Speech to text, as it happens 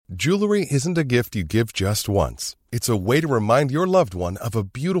Jewelry isn't a gift you give just once. It's a way to remind your loved one of a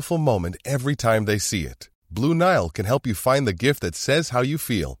beautiful moment every time they see it. Blue Nile can help you find the gift that says how you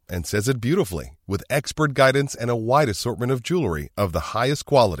feel and says it beautifully, with expert guidance and a wide assortment of jewelry of the highest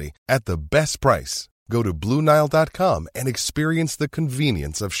quality at the best price. Go to BlueNile.com and experience the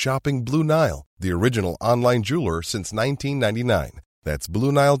convenience of shopping Blue Nile, the original online jeweler since 1999. That's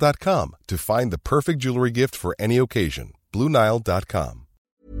BlueNile.com to find the perfect jewelry gift for any occasion. BlueNile.com.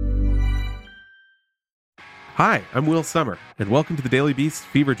 Hi, I'm Will Sommer, and welcome to the Daily Beast's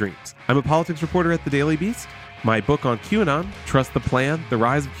Fever Dreams. I'm a politics reporter at the Daily Beast. My book on QAnon, Trust the Plan, The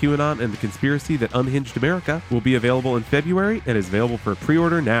Rise of QAnon and the Conspiracy That Unhinged America, will be available in February and is available for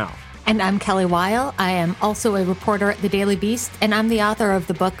pre-order now. And I'm Kelly Weil. I am also a reporter at the Daily Beast, and I'm the author of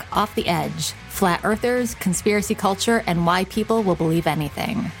the book Off the Edge, Flat Earthers, Conspiracy Culture, and Why People Will Believe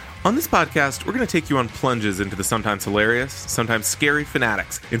Anything. On this podcast, we're going to take you on plunges into the sometimes hilarious, sometimes scary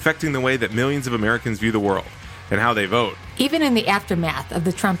fanatics, infecting the way that millions of Americans view the world and how they vote. Even in the aftermath of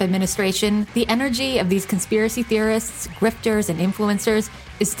the Trump administration, the energy of these conspiracy theorists, grifters, and influencers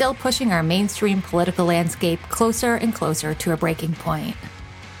is still pushing our mainstream political landscape closer and closer to a breaking point.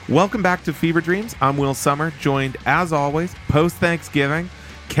 Welcome back to Fever Dreams. I'm Will Sommer, joined, as always, post-Thanksgiving,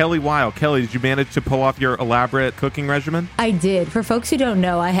 Kelly Weil. Kelly, did you manage to pull off your elaborate cooking regimen? I did. For folks who don't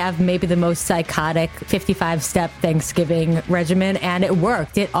know, I have maybe the most psychotic 55-step Thanksgiving regimen, and it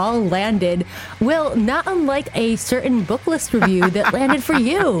worked. It all landed, Will, not unlike a certain book list review that landed for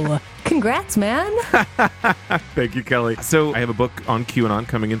you. Congrats, man. Thank you, Kelly. So I have a book on QAnon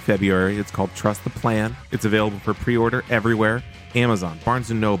coming in February. It's called Trust the Plan. It's available for pre-order everywhere. Amazon,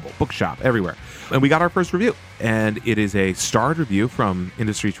 Barnes & Noble, Bookshop, everywhere. And we got our first review. And it is a starred review from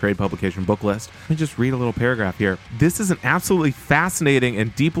industry trade publication Booklist. Let me just read a little paragraph here. This is an absolutely fascinating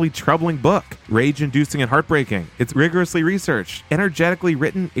and deeply troubling book. Rage-inducing and heartbreaking. It's rigorously researched, energetically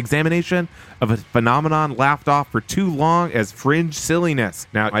written examination of a phenomenon laughed off for too long as fringe silliness.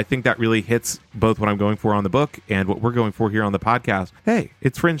 Now, I think that really hits both what I'm going for on the book and what we're going for here on the podcast. Hey,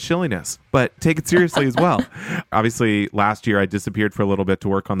 it's fringe silliness, but take it seriously as well. Obviously, last year I disappeared for a little bit to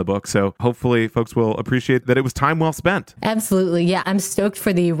work on the book, so hopefully folks will appreciate that it was time well spent. Absolutely. Yeah, I'm stoked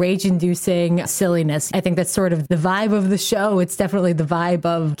for the rage-inducing silliness. I think that's sort of the vibe of the show. It's definitely the vibe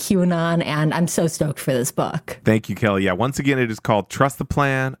of QAnon, and I'm so stoked for this book. Thank you, Kelly. Yeah, once again, it is called Trust the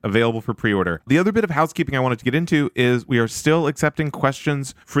Plan, available for pre-order. The other bit of housekeeping I wanted to get into is we are still accepting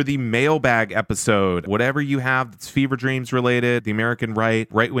questions for the mailbag episode. Whatever you have that's Fever Dreams related, the American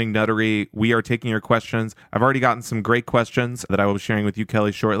right-wing nuttery, we are taking your questions. I've already gotten some great questions that I will be sharing with you,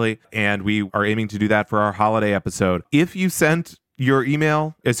 Kelly, shortly, and we are aiming to do that for our holiday episode. If you sent your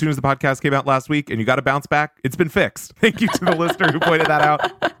email as soon as the podcast came out last week and you got a bounce back, it's been fixed. Thank you to the listener who pointed that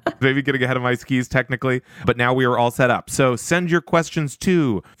out. Maybe getting ahead of my skis technically, but now we are all set up. So send your questions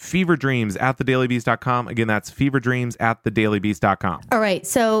to feverdreams@thedailybeast.com. Again, that's feverdreams@thedailybeast.com. All right.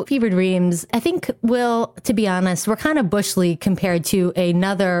 So Fever Dreams, I think, Will, to be honest, we're kind of bush league compared to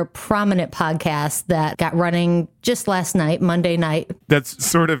another prominent podcast that got running just last night, Monday night. That's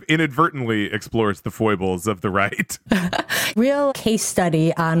sort of inadvertently explores the foibles of the right. Real case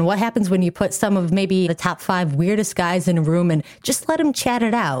study on what happens when you put some of maybe the top 5 weirdest guys in a room and just let them chat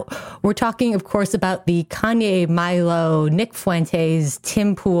it out. We're talking, of course, about the Kanye, Milo, Nick Fuentes,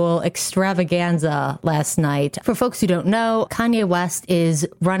 Tim Pool extravaganza last night. For folks who don't know, Kanye West is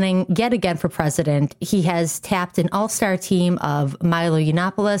running yet again for president. He has tapped an all-star team of Milo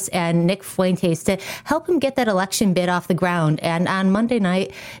Yiannopoulos and Nick Fuentes to help him get that election bid off the ground. And on Monday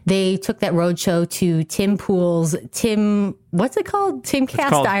night, they took that roadshow to Tim Pool's what's it called?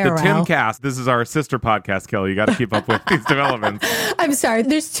 Timcast IRL. The Timcast. This is our sister podcast, Kelly. You got to keep up with these developments. I'm sorry.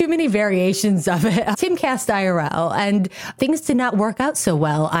 There's too many variations of it. Timcast IRL. And things did not work out so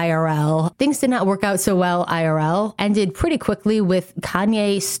well, IRL. Things did not work out so well, IRL. Ended pretty quickly with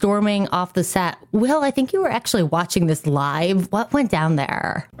Kanye storming off the set. Will, I think you were actually watching this live. What went down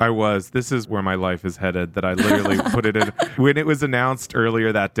there? I was. This is where my life is headed, that I literally put it in. When it was announced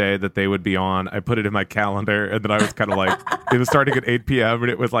earlier that day that they would be on, I put it in my calendar, and then I was kind of like, it was starting at 8 p.m.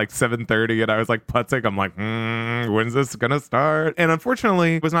 and it was like 7:30 and I was like putzing. I'm like, when's this gonna start? And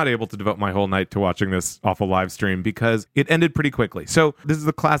unfortunately, was not able to devote my whole night to watching this awful live stream because it ended pretty quickly. So this is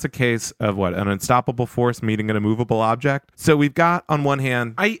the classic case of what? An unstoppable force meeting an immovable object. So we've got, on one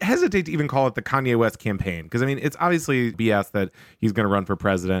hand, I hesitate to even call it the Kanye West campaign because I mean, it's obviously BS that he's going to run for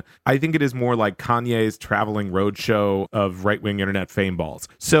president. I think it is more like Kanye's traveling roadshow of right-wing internet fame balls.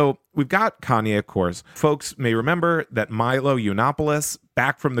 So we've got Kanye, of course. Folks may remember that Milo Yiannopoulos,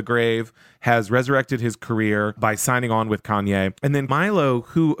 back from the grave, has resurrected his career by signing on with Kanye. And then Milo,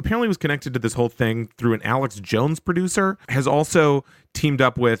 who apparently was connected to this whole thing through an Alex Jones producer, has also teamed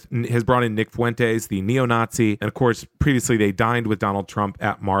up with, has brought in Nick Fuentes, the neo-Nazi. And of course, previously they dined with Donald Trump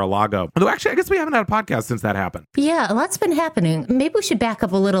at Mar-a-Lago. Although actually, I guess we haven't had a podcast since that happened. Yeah, a lot's been happening. Maybe we should back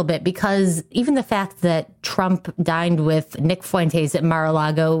up a little bit, because even the fact that Trump dined with Nick Fuentes at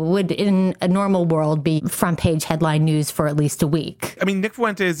Mar-a-Lago would, in a normal world, be front page headline news for at least a week. I mean, Nick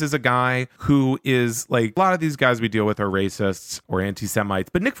Fuentes is a guy who is like, a lot of these guys we deal with are racists or anti-Semites,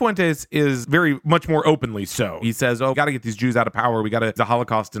 but Nick Fuentes is very much more openly so. He says, oh, got to get these Jews out of power. We got to, the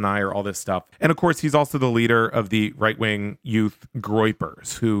Holocaust denier, all this stuff. And of course, he's also the leader of the right-wing youth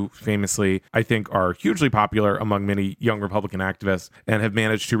Groypers, who famously, I think, are hugely popular among many young Republican activists and have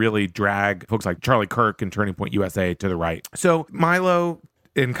managed to really drag folks like Charlie Kirk and Turning Point USA to the right. So Milo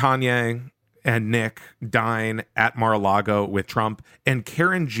and Kanye and Nick dine at Mar-a-Lago with Trump, and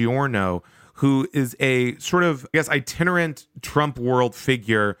Karen Giorno, who is a sort of, I guess, itinerant Trump world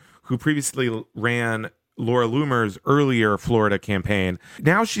figure who previously ran Laura Loomer's earlier Florida campaign.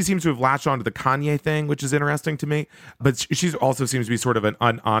 Now she seems to have latched onto the Kanye thing, which is interesting to me. But she also seems to be sort of an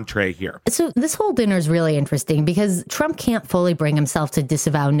entree here. So this whole dinner is really interesting because Trump can't fully bring himself to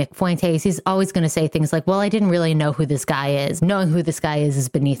disavow Nick Fuentes. He's always going to say things like, well, I didn't really know who this guy is. Knowing who this guy is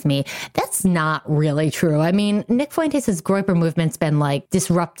beneath me. That's not really true. I mean, Nick Fuentes' Groyper movement's been like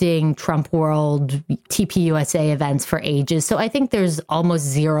disrupting Trump world TPUSA events for ages. So I think there's almost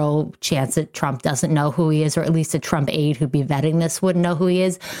zero chance that Trump doesn't know who he is, or at least a Trump aide who'd be vetting this wouldn't know who he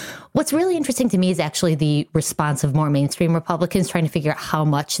is. What's really interesting to me is actually the response of more mainstream Republicans trying to figure out how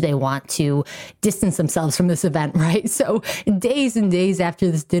much they want to distance themselves from this event, right? So days and days after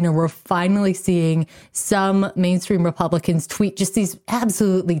this dinner, we're finally seeing some mainstream Republicans tweet just these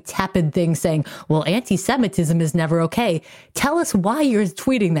absolutely tepid things saying, well, anti-Semitism is never okay. Tell us why you're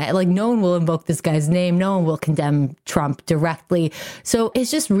tweeting that. Like, no one will invoke this guy's name. No one will condemn Trump directly. So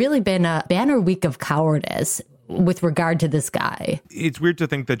it's just really been a banner week of cowardice with regard to this guy. It's weird to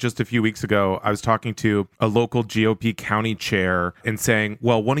think that just a few weeks ago, I was talking to a local GOP county chair and saying,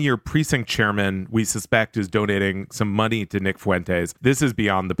 well, one of your precinct chairmen we suspect is donating some money to Nick Fuentes. This is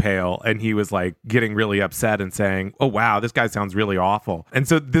beyond the pale. And he was like getting really upset and saying, oh, wow, this guy sounds really awful. And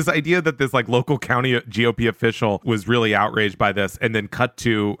so this idea that this like local county GOP official was really outraged by this and then cut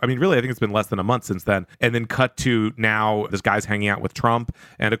to, I mean, really, I think it's been less than a month since then. And then cut to now this guy's hanging out with Trump.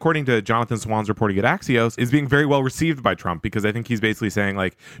 And according to Jonathan Swan's reporting at Axios, is being very well received by Trump, because I think he's basically saying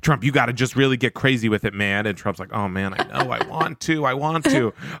like, Trump, you got to just really get crazy with it, man. And Trump's like, oh man, I know, I want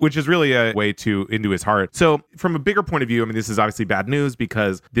to, which is really a way to into his heart. So from a bigger point of view, I mean, this is obviously bad news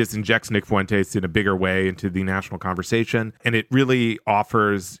because this injects Nick Fuentes in a bigger way into the national conversation. And it really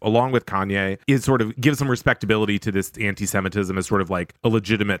offers, along with Kanye, is sort of gives some respectability to this anti-Semitism as sort of like a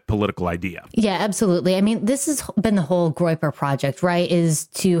legitimate political idea. Yeah, absolutely. I mean, this has been the whole Groyper project, right? Is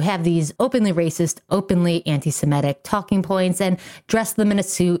to have these openly racist, openly anti-Semitic talking points and dress them in a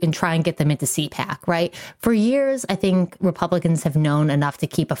suit and try and get them into CPAC, right? For years, I think Republicans have known enough to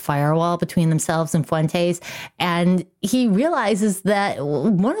keep a firewall between themselves and Fuentes. And he realizes that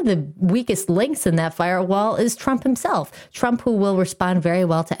one of the weakest links in that firewall is Trump himself. Trump, who will respond very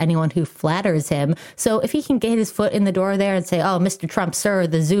well to anyone who flatters him. So if he can get his foot in the door there and say, oh, Mr. Trump, sir,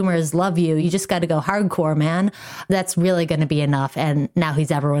 the Zoomers love you. You just got to go hardcore, man. That's really going to be enough. And now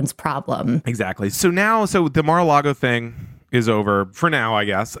he's everyone's problem. Exactly. So the Mar-a-Lago thing is over for now, I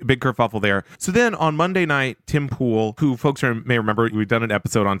guess. Big kerfuffle there. So then on Monday night, Tim Pool, who folks may remember, we've done an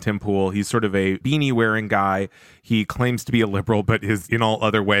episode on Tim Pool. He's sort of a beanie wearing guy. He claims to be a liberal, but is in all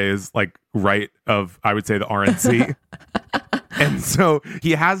other ways like right of, I would say, the RNC. And so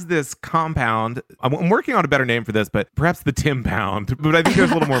he has this compound. I'm working on a better name for this, but perhaps the Tim Pound. But I think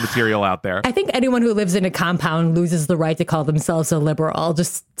there's a little more material out there. I think anyone who lives in a compound loses the right to call themselves a liberal. I'll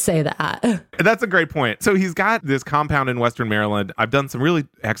just say that. That's a great point. So he's got this compound in Western Maryland. I've done some really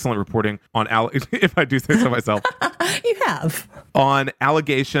excellent reporting on, if I do say so myself. You have. On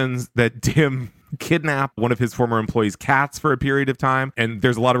allegations that Tim kidnapped one of his former employees' cats for a period of time. And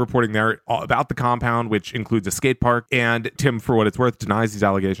there's a lot of reporting there about the compound, which includes a skate park. And Tim, for what it's worth, denies these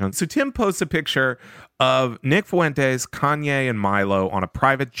allegations. So Tim posts a picture of Nick Fuentes, Kanye, and Milo on a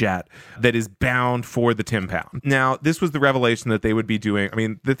private jet that is bound for the Tim Pound. Now, this was the revelation that they would be doing. I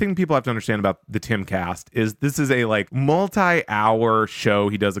mean, the thing people have to understand about the Tim cast is this is a like multi-hour show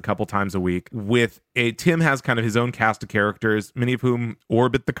he does a couple times a week Tim has kind of his own cast of characters, many of whom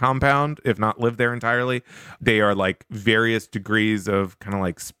orbit the compound, if not live there entirely. They are like various degrees of kind of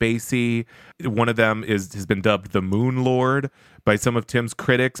like spacey. One of them has been dubbed the Moon Lord by some of Tim's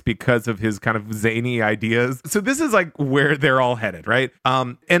critics because of his kind of zany ideas. So this is like where they're all headed, right?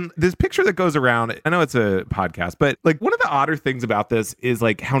 And this picture that goes around, I know it's a podcast, but like one of the odder things about this is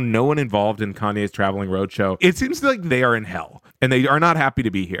like how no one involved in Kanye's traveling roadshow, it seems like they are in hell. and they are not happy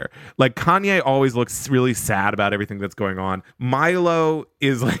to be here. Like Kanye always looks really sad about everything that's going on. Milo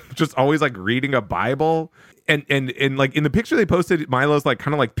is like just always like reading a Bible. And like in the picture they posted, Milo's like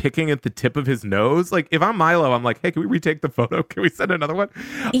kind of like picking at the tip of his nose. Like if I'm Milo, I'm like, hey, can we retake the photo? Can we send another one?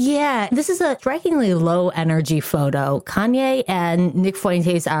 Yeah, this is a strikingly low energy photo. Kanye and Nick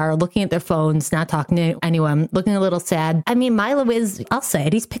Fuentes are looking at their phones, not talking to anyone, looking a little sad. I mean, Milo is, I'll say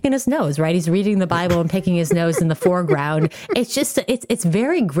it, he's picking his nose, right? He's reading the Bible and picking his nose in the foreground. It's just, it's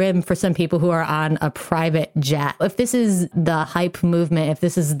very grim for some people who are on a private jet. If this is the hype movement, if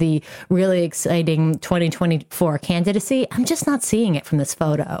this is the really exciting 2024 candidacy, I'm just not seeing it from this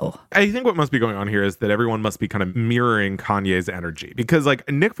photo. I think what must be going on here is that everyone must be kind of mirroring Kanye's energy, because like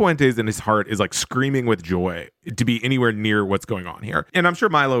Nick Fuentes in his heart is like screaming with joy to be anywhere near what's going on here. And I'm sure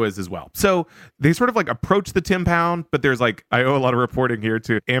Milo is as well. So they sort of like approach the Tim Pound, but there's like, I owe a lot of reporting here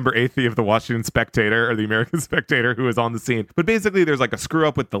to Amber Athey of the Washington Spectator or the American Spectator, who is on the scene. But basically there's like a screw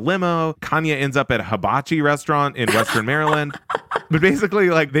up with the limo. Kanye ends up at a hibachi restaurant in Western Maryland. But basically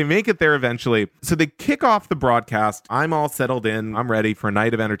like they make it there eventually. So they kick off the broadcast. I'm all settled in. I'm ready for a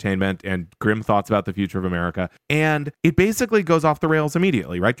night of entertainment and grim thoughts about the future of America. And it basically goes off the rails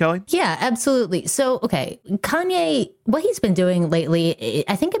immediately, right, Kelly? Yeah, absolutely. So, okay, Kanye, what he's been doing lately,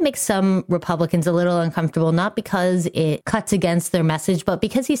 I think it makes some Republicans a little uncomfortable, not because it cuts against their message, but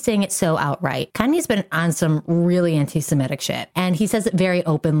because he's saying it so outright. Kanye's been on some really anti-Semitic shit, and he says it very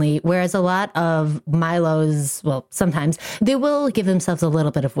openly, whereas a lot of Milo's, well, sometimes they will give themselves a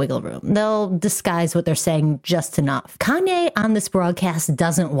little bit of wiggle room. They'll disguise what they're saying just enough. Kanye on this broadcast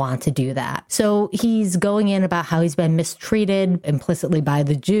doesn't want to do that. So he's going in about how he's been mistreated implicitly by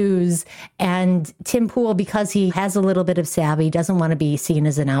the Jews. And Tim Pool, because he has a little bit of savvy, doesn't want to be seen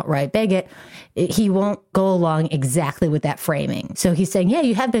as an outright bigot, he won't go along exactly with that framing. So he's saying, yeah,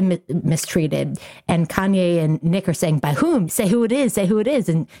 you have been mistreated. And Kanye and Nick are saying, by whom? Say who it is, say who it is.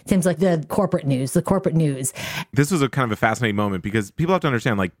 And Tim's like, the corporate news. This was a kind of a fascinating moment because people have to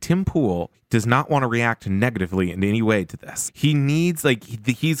understand, like, Tim Pool does not want to react negatively in any way to this. He needs, like,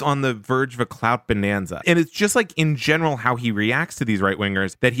 he's on the verge of a clout bonanza. And it's just like in general how he reacts to these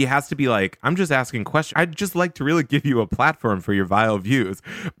right-wingers that he has to be like, I'm just asking questions. I'd just like to really give you a platform for your vile views.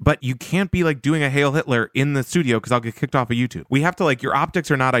 But you can't be like doing a Hail Hitler in the studio because I'll get kicked off of YouTube. We have to, like, your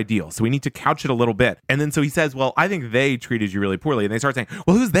optics are not ideal. So we need to couch it a little bit. And then so he says, well, I think they treated you really poorly. And they start saying,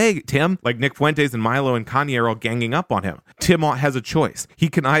 well, who's they, Tim? Like Nick Fuentes and Milo and Kanye are all ganging up on him. Tim has a choice. He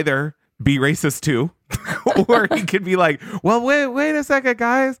can either be racist too, or he could be like, well, wait a second,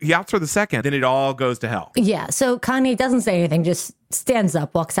 guys. He opts for the second, then it all goes to hell. Yeah, so Kanye doesn't say anything, just stands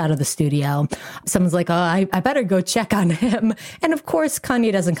up, walks out of the studio. Someone's like, oh, I better go check on him. And of course,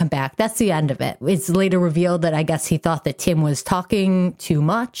 Kanye doesn't come back. That's the end of it. It's later revealed that I guess he thought that Tim was talking too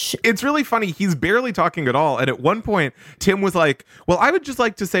much. It's really funny. He's barely talking at all. And at one point, Tim was like, well, I would just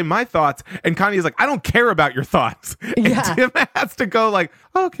like to say my thoughts. And Kanye's like, I don't care about your thoughts. Yeah. And Tim has to go like,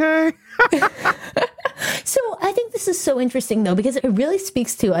 okay. So I think this is so interesting, though, because it really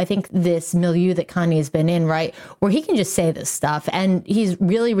speaks to, I think, this milieu that Kanye has been in, right, where he can just say this stuff and he's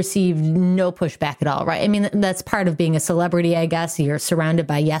really received no pushback at all, right? I mean, that's part of being a celebrity, I guess. You're surrounded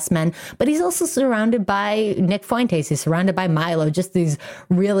by yes men, but he's also surrounded by Nick Fuentes. He's surrounded by Milo, just these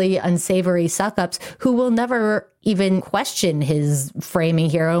really unsavory suck-ups who will never even question his framing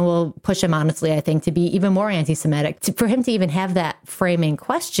here and will push him, honestly, I think, to be even more anti-Semitic. For him to even have that framing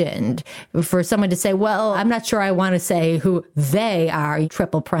questioned, for someone to say, well, I'm not sure I want to say who they are,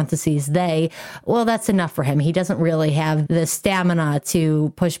 triple parentheses, they, well, that's enough for him. He doesn't really have the stamina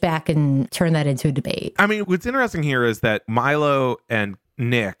to push back and turn that into a debate. I mean, what's interesting here is that Milo and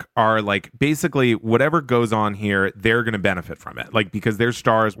Nick are like, basically whatever goes on here, they're going to benefit from it. Like, because their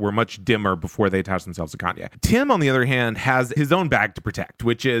stars were much dimmer before they attached themselves to Kanye. Tim, on the other hand, has his own bag to protect,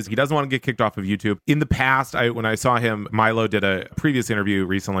 which is he doesn't want to get kicked off of YouTube. In the past, when I saw him, Milo did a previous interview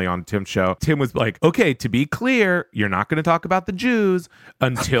recently on Tim's show. Tim was like, okay, to be clear, you're not going to talk about the Jews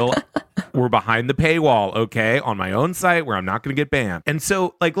until we're behind the paywall, okay, on my own site where I'm not going to get banned. And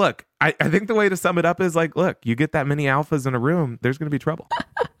so, like, look, I think the way to sum it up is like, look, you get that many alphas in a room, there's going to be trouble.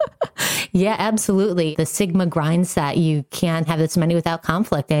 Yeah, absolutely. The Sigma grind set, you can't have this many without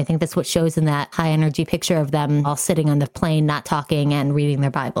conflict. And I think that's what shows in that high energy picture of them all sitting on the plane, not talking and reading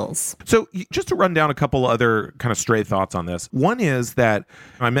their Bibles. So just to run down a couple other kind of stray thoughts on this. One is that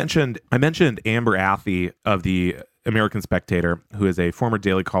I mentioned Amber Athey of the American Spectator, who is a former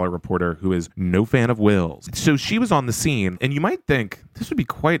Daily Caller reporter who is no fan of wills. So she was on the scene, and you might think this would be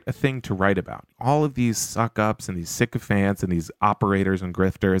quite a thing to write about. All of these suck-ups and these sycophants and these operators and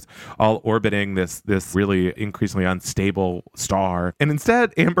grifters all orbiting this really increasingly unstable star. And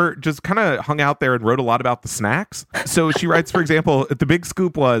instead, Amber just kind of hung out there and wrote a lot about the snacks. So she writes, for example, the big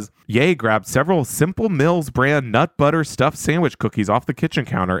scoop was, Ye grabbed several Simple Mills brand nut butter stuffed sandwich cookies off the kitchen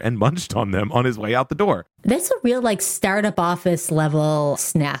counter and munched on them on his way out the door. That's a real startup office level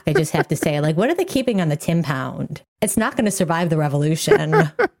snack, I just have to say. What are they keeping on the Tim Pound? It's not going to survive the revolution.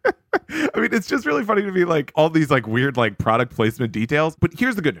 I mean, it's just really funny to me, all these weird product placement details. But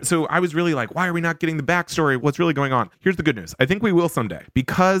here's the good news. So I was really why are we not getting the backstory? What's really going on? Here's the good news. I think we will someday,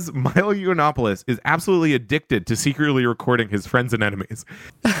 because Milo Yiannopoulos is absolutely addicted to secretly recording his friends and enemies.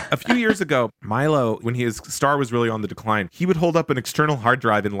 A few years ago, Milo, when his star was really on the decline, he would hold up an external hard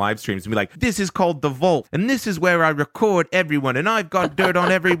drive in live streams and be like, this is called The Vault, and this is where I record everyone, and I've got dirt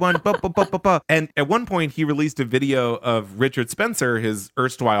on everyone, And at one point, he released a video of Richard Spencer, his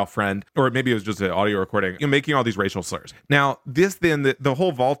erstwhile friend, or maybe it was just an audio recording, making all these racial slurs. Now, the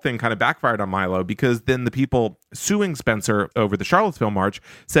whole Vault thing kind of backfired on Milo, because then the people suing Spencer over the Charlottesville march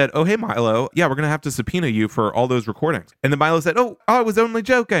said, oh, hey, Milo, yeah, we're going to have to subpoena you for all those recordings. And then Milo said, oh, I was only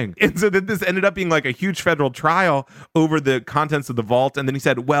joking. And so then this ended up being a huge federal trial over the contents of the Vault. And then he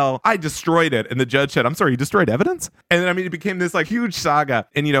said, well, I destroyed it. And the judge said, I'm sorry, you destroyed evidence? And then, it became this huge saga.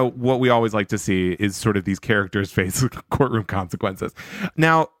 And, what we always like to see is sort of these characters face courtroom consequences.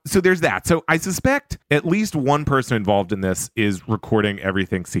 Now, so there's that. So I suspect at least one person involved in this is recording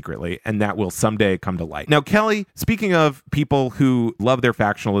everything secretly, and that will someday come to light. Now, Kelly, speaking of people who love their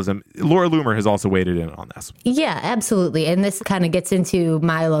factionalism, Laura Loomer has also waded in on this. Yeah, absolutely. And this kind of gets into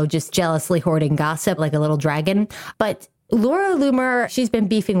Milo just jealously hoarding gossip like a little dragon. But Laura Loomer, she's been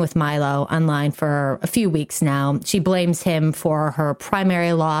beefing with Milo online for a few weeks now. She blames him for her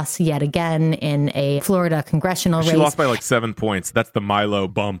primary loss yet again in a Florida congressional race. She lost by 7 points. That's the Milo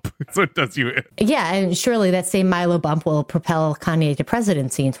bump. So it does you in. Yeah, and surely that same Milo bump will propel Kanye to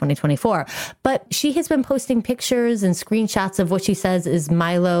presidency in 2024. But she has been posting pictures and screenshots of what she says is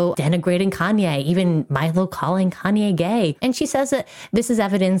Milo denigrating Kanye, even Milo calling Kanye gay. And she says that this is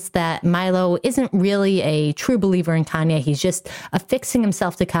evidence that Milo isn't really a true believer in Kanye. He's just affixing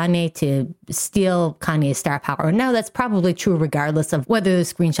himself to Kanye to steal Kanye's star power. Now, that's probably true regardless of whether the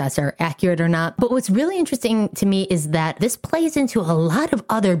screenshots are accurate or not. But what's really interesting to me is that this plays into a lot of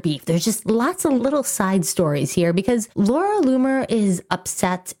other beef. There's just lots of little side stories here, because Laura Loomer is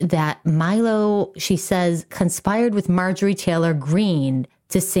upset that Milo, she says, conspired with Marjorie Taylor Greene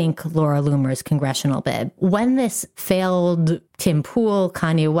to sink Laura Loomer's congressional bid. When this failed Tim Pool,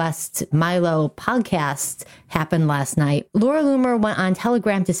 Kanye West, Milo podcast happened last night, Laura Loomer went on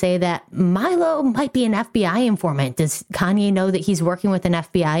Telegram to say that Milo might be an FBI informant. Does Kanye know that he's working with an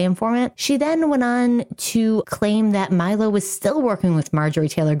FBI informant? She then went on to claim that Milo was still working with Marjorie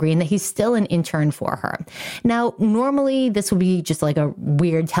Taylor Greene, that he's still an intern for her. Now, normally this would be just a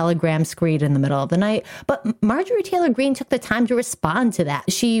weird Telegram screed in the middle of the night, but Marjorie Taylor Greene took the time to respond to that.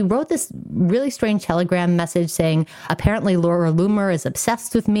 She wrote this really strange Telegram message saying, apparently Laura Loomer is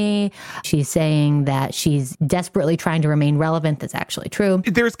obsessed with me. She's saying that she's desperately trying to remain relevant. That's actually true.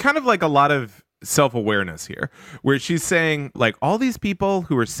 There's kind of a lot of self-awareness here, where she's saying, all these people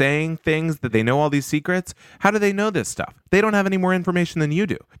who are saying things that they know all these secrets, how do they know this stuff? They don't have any more information than you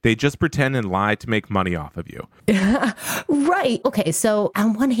do. They just pretend and lie to make money off of you. Right. Okay. So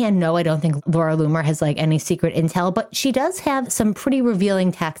on one hand, no, I don't think Laura Loomer has any secret intel, but she does have some pretty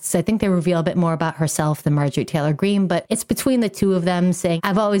revealing texts. I think they reveal a bit more about herself than Marjorie Taylor Greene, but it's between the two of them saying,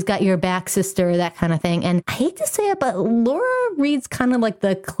 I've always got your back, sister, that kind of thing. And I hate to say it, but Laura reads kind of like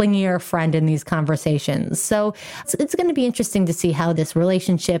the clingier friend in these conversations. So it's going to be interesting to see how this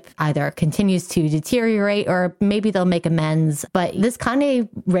relationship either continues to deteriorate or maybe they'll make amends. But this Kanye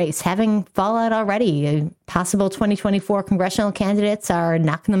race having fallout already, possible 2024 congressional candidates are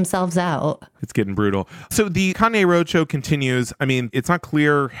knocking themselves out. It's getting brutal. So the Kanye Roadshow continues. I mean, it's not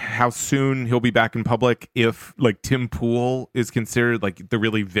clear how soon he'll be back in public if Tim Pool is considered the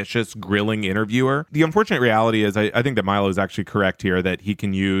really vicious grilling interviewer. The unfortunate reality is I think that Milo is actually correct here, that he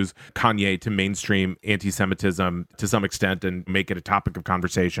can use Kanye to mainstream anti-Semitism to some extent and make it a topic of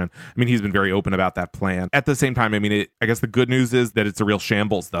conversation. I mean, he's been very open about that plan. At the same time, I mean, I guess the good news is that it's a real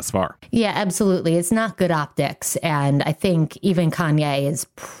shambles thus far. Yeah, absolutely. It's not good optics. And I think even Kanye is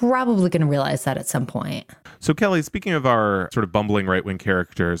probably going to realize that at some point. So, Kelly, speaking of our sort of bumbling right-wing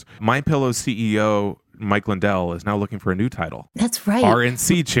characters, MyPillow CEO Mike Lindell is now looking for a new title. That's right.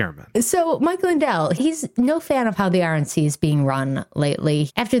 RNC chairman. So Mike Lindell, he's no fan of how the RNC is being run lately.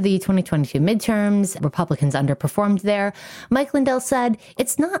 After the 2022 midterms, Republicans underperformed there. Mike Lindell said,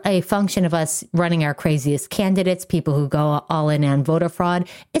 it's not a function of us running our craziest candidates, people who go all in on voter fraud.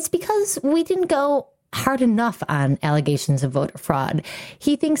 It's because we didn't go hard enough on allegations of voter fraud.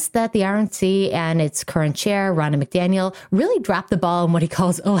 He thinks that the RNC and its current chair, Ronna McDaniel, really dropped the ball on what he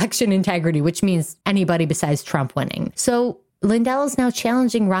calls election integrity, which means anybody besides Trump winning. So Lindell is now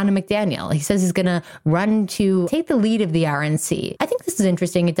challenging Ronna McDaniel. He says he's going to run to take the lead of the RNC. I think this is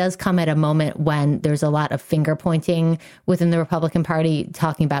interesting. It does come at a moment when there's a lot of finger pointing within the Republican Party,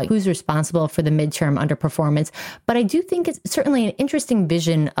 talking about who's responsible for the midterm underperformance. But I do think it's certainly an interesting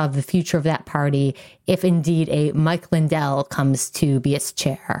vision of the future of that party if indeed a Mike Lindell comes to be its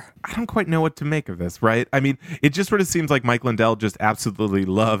chair. I don't quite know what to make of this, right? I mean, it just sort of seems like Mike Lindell just absolutely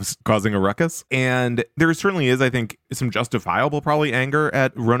loves causing a ruckus. And there certainly is, I think, some justifiable probably anger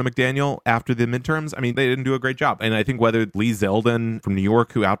at Ronna McDaniel after the midterms. I mean, they didn't do a great job. And I think whether Lee Zeldin from New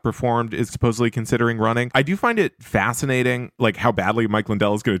York, who outperformed, is supposedly considering running. I do find it fascinating, like how badly Mike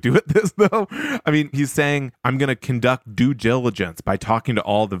Lindell is going to do at this, though. I mean, he's saying, I'm going to conduct due diligence by talking to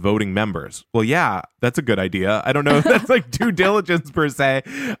all the voting members. Well, yeah, that's a good idea. I don't know if that's like due diligence per se,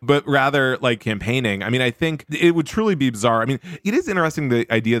 but rather like campaigning. I mean, I think it would truly be bizarre. I mean, it is interesting,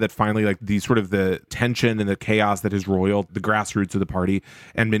 the idea that finally like the sort of the tension and the chaos that has roiled the grassroots of the party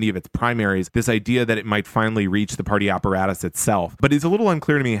and many of its primaries, this idea that it might finally reach the party apparatus itself. But it's a little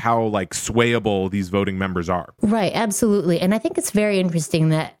unclear to me how like swayable these voting members are. Right, absolutely. And I think it's very interesting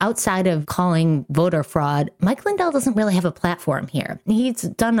that outside of calling voter fraud, Mike Lindell doesn't really have a platform here. He's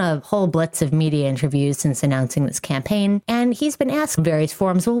done a whole blitz of media interviews since announcing this campaign, and he's been asked in various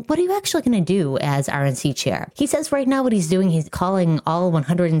forums, well, what are you actually going to do as RNC chair? He says right now what he's doing, he's calling all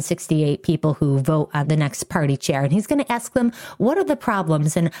 168 people who vote on the next party chair, and he's going to ask them, what are the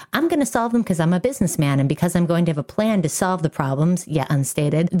problems? And I'm going to solve them because I'm a businessman, and because I'm going to have a plan to solve the problems, yet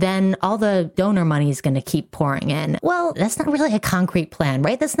unstated, then all the donor money is going to keep pouring in. Well, that's not really a concrete plan,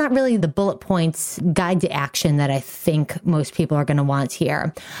 right? That's not really the bullet points guide to action that I think most people are going to want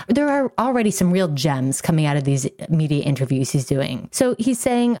here. There are already some real gems coming out of these media interviews he's doing. So he's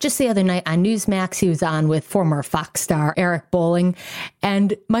saying, just the other night on Newsmax, he was on with former Fox star Eric Bolling,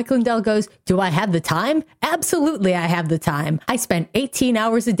 and Mike Lindell goes, do I have the time? Absolutely, I have the time. I spend 18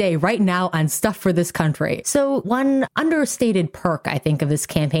 hours a day right now on stuff for this country. So one understated perk, I think, of this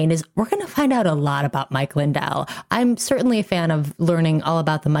campaign is we're going to find out a lot about Mike Lindell. I'm certainly a fan of learning all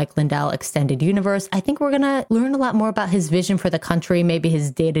about the Mike Lindell extended universe. I think we're going to learn a lot more about his vision for the country, maybe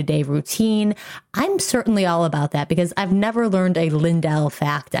his day-to-day routine. I'm certainly all about that because I've never learned a Lindell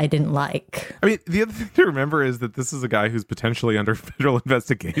fact I didn't like. I mean, the other thing to remember is that this is a guy who's potentially under federal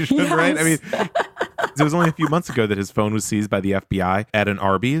investigation, yes. Right? I mean, it was only a few months ago that his phone was seized by the FBI at an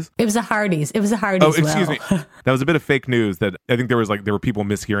Arby's. It was a Hardee's. Oh, excuse me. That was a bit of fake news that I think there were people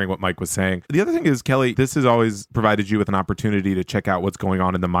mishearing what Mike was saying. The other thing is, Kelly, this has always provided you with an opportunity to check out what's going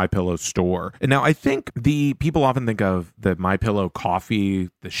on in the MyPillow store. And now I think the people often think of the MyPillow coffee,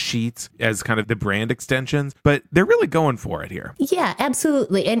 the sheets as kind of the brand extensions, but they're really going for it here. Yeah,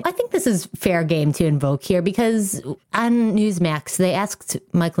 absolutely. And I think this is fair game to invoke here because on Newsmax, they asked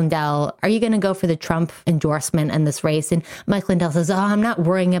Mike Lindell, are you going to go for the Trump endorsement in this race? And Mike Lindell says, I'm not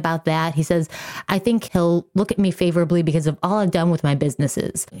worrying about that. He says, I think he'll look at me favorably because of all I've done with my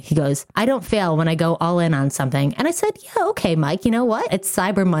businesses. He goes, I don't fail when I go all in on something. And I said, yeah, okay, Mike, you know what? It's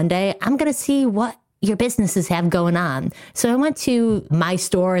Cyber Monday. I'm going to see what your businesses have going on. So I went to my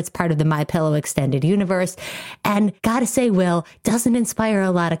store. It's part of the MyPillow extended universe. And gotta say, Will, doesn't inspire a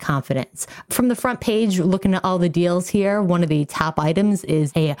lot of confidence. From the front page, looking at all the deals here, one of the top items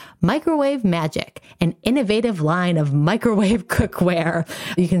is a Microwave Magic, an innovative line of microwave cookware.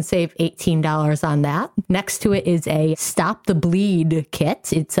 You can save $18 on that. Next to it is a Stop the Bleed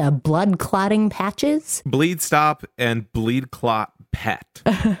kit. It's a blood clotting patches. Bleed Stop and Bleed Clot Pet.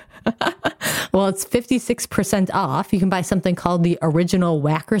 Well, it's 56% off. You can buy something called the Original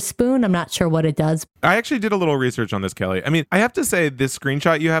Whacker Spoon. I'm not sure what it does. I actually did a little research on this, Kelly. I mean, I have to say this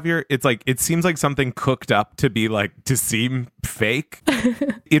screenshot you have here, it seems like something cooked up to seem fake.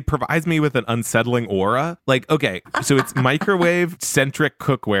 It provides me with an unsettling aura. Like, okay, so it's microwave-centric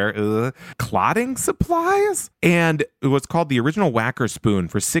cookware, clotting supplies, and it was called the Original Whacker Spoon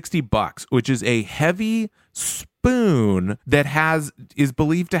for $60, which is a heavy spoon that is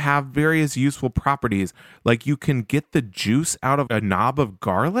believed to have various useful properties. Like you can get the juice out of a knob of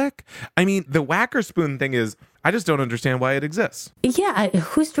garlic. I mean, the Whacker Spoon thing is, I just don't understand why it exists. Yeah,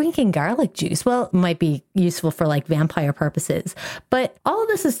 who's drinking garlic juice? Well, it might be useful for like vampire purposes. But all of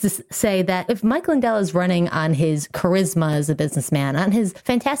this is to say that if Mike Lindell is running on his charisma as a businessman, on his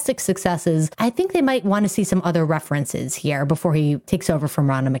fantastic successes, I think they might want to see some other references here before he takes over from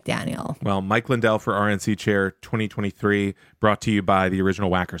Ronna McDaniel. Well, Mike Lindell for RNC Chair 2023, brought to you by the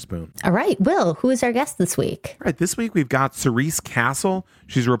original Whacker Spoon. All right, Will, who is our guest this week? All right, this week we've got Cerise Castle.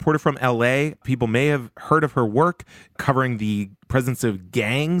 She's a reporter from LA. People may have heard of her work covering the presence of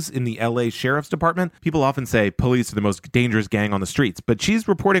gangs in the LA Sheriff's Department. People often say police are the most dangerous gang on the streets, but she's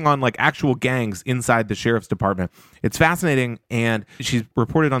reporting on like actual gangs inside the Sheriff's Department. It's fascinating, and she's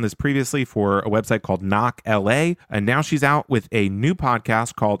reported on this previously for a website called Knock LA, and now she's out with a new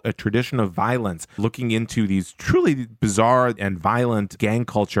podcast called A Tradition of Violence, looking into these truly bizarre and violent gang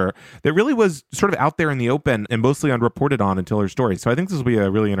culture that really was sort of out there in the open and mostly unreported on until her story. So I think this will be a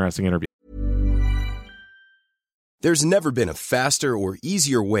really interesting interview. There's never been a faster or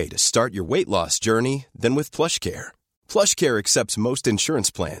easier way to start your weight loss journey than with PlushCare. PlushCare accepts most insurance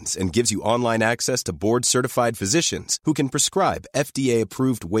plans and gives you online access to board-certified physicians who can prescribe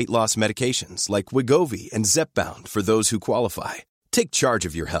FDA-approved weight loss medications like Wegovy and Zepbound for those who qualify. Take charge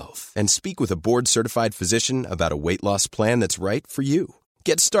of your health and speak with a board-certified physician about a weight loss plan that's right for you.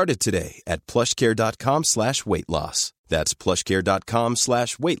 Get started today at plushcare.com/weight loss. That's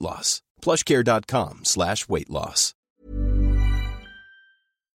plushcare.com/weight loss. plushcare.com/weight loss.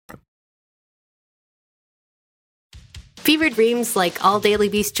 Fever Dreams, like all Daily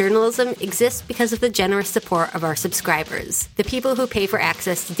Beast journalism, exist because of the generous support of our subscribers, the people who pay for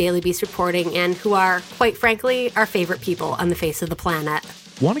access to Daily Beast reporting and who are, quite frankly, our favorite people on the face of the planet.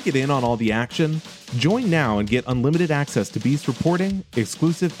 Want to get in on all the action? Join now and get unlimited access to Beast reporting,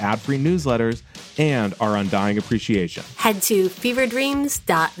 exclusive ad-free newsletters, and our undying appreciation. Head to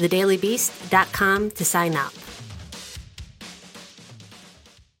feverdreams.thedailybeast.com to sign up.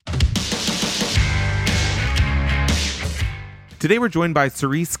 Today we're joined by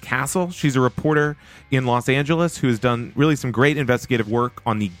Cerise Castle. She's a reporter in Los Angeles who has done really some great investigative work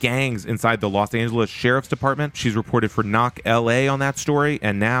on the gangs inside the Los Angeles Sheriff's Department. She's reported for Knock LA on that story,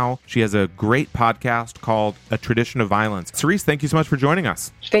 and now she has a great podcast called A Tradition of Violence. Cerise, thank you so much for joining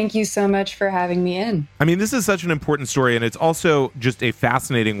us. Thank you so much for having me in. I mean, this is such an important story, and it's also just a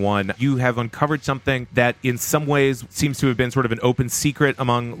fascinating one. You have uncovered something that in some ways seems to have been sort of an open secret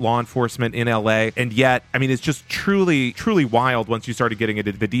among law enforcement in LA, and yet, I mean, it's just truly, truly wild once you started getting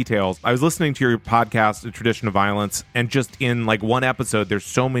into the details. I was listening to your podcast, A Tradition of Violence, and just in like one episode, there's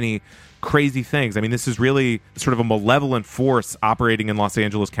so many crazy things. I mean, this is really sort of a malevolent force operating in Los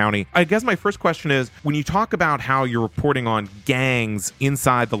Angeles County. I guess my first question is, when you talk about how you're reporting on gangs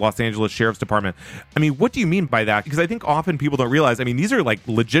inside the Los Angeles Sheriff's Department, I mean, what do you mean by that? Because I think often people don't realize, I mean, these are like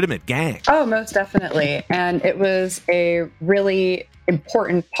legitimate gangs. Oh, most definitely. And it was a really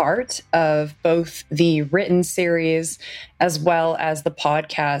important part of both the written series as well as the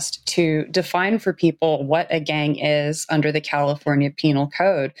podcast to define for people what a gang is under the California Penal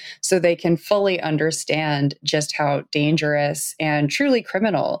Code so they can fully understand just how dangerous and truly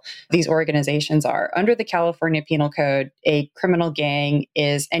criminal these organizations are. Under the California Penal Code, a criminal gang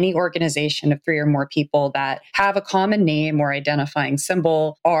is any organization of 3 or more people that have a common name or identifying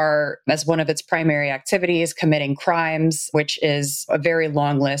symbol, are, as one of its primary activities, committing crimes, which is a very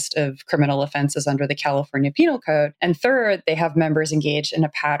long list of criminal offenses under the California Penal Code. And third, they have members engaged in a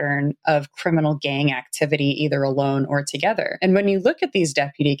pattern of criminal gang activity, either alone or together. And when you look at these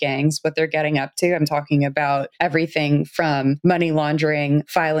deputy gangs, what they're getting up to, I'm talking about everything from money laundering,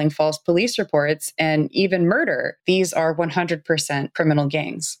 filing false police reports, and even murder. These are 100% criminal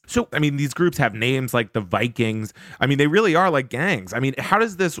gangs. So, I mean, these groups have names like the Vikings. I mean, they really are like gangs. I mean, how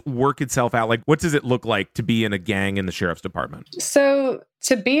does this work itself out? Like, what does it look like to be in a gang in the sheriff's department? So,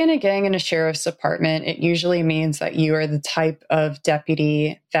 to be in a gang in a sheriff's department, it usually means that you are the type of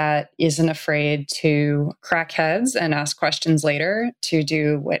deputy that isn't afraid to crack heads and ask questions later, to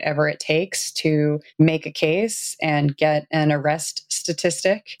do whatever it takes to make a case and get an arrest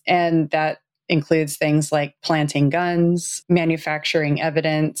statistic. And that includes things like planting guns, manufacturing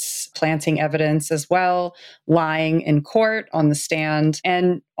evidence, planting evidence as well, lying in court on the stand,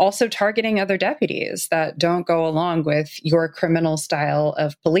 and also targeting other deputies that don't go along with your criminal style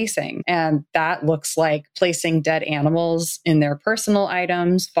of policing. And that looks like placing dead animals in their personal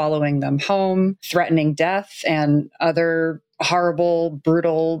items, following them home, threatening death and other horrible,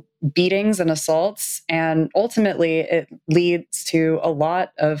 brutal beatings and assaults. And ultimately, it leads to a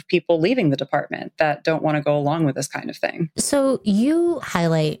lot of people leaving the department that don't want to go along with this kind of thing. So you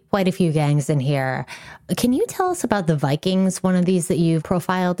highlight quite a few gangs in here. Can you tell us about the Vikings, one of these that you've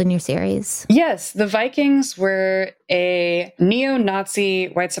profiled in your series? Yes, the Vikings were a neo-Nazi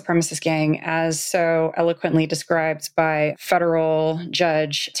white supremacist gang, as so eloquently described by federal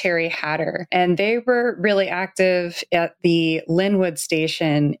judge Terry Hatter. And they were really active at the Linwood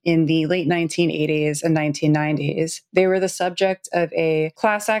station in the late 1980s and 1990s. They were the subject of a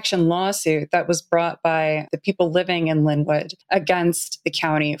class action lawsuit that was brought by the people living in Linwood against the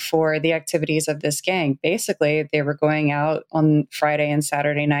county for the activities of this gang. Basically, they were going out on Friday and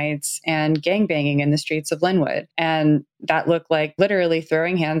Saturday nights and gangbanging in the streets of Linwood. And that looked like literally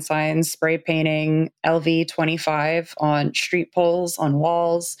throwing hand signs, spray painting LV25 on street poles, on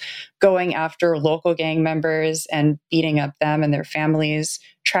walls, going after local gang members and beating up them and their families,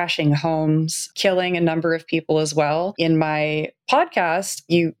 trashing homes, killing a number of people as well. In my podcast,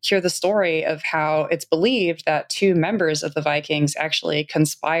 you hear the story of how it's believed that two members of the Vikings actually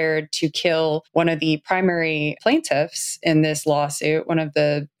conspired to kill one of the primary plaintiffs in this lawsuit, one of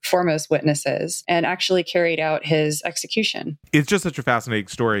the foremost witnesses, and actually carried out his execution. It's just such a fascinating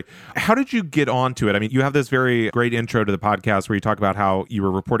story. How did you get onto it? I mean, you have this very great intro to the podcast where you talk about how you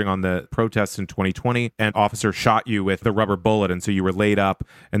were reporting on the protests in 2020 and officer shot you with the rubber bullet. And so you were laid up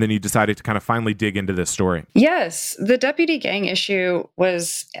and then you decided to kind of finally dig into this story. Yes, the deputy gang issue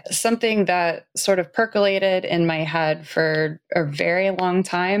was something that sort of percolated in my head for a very long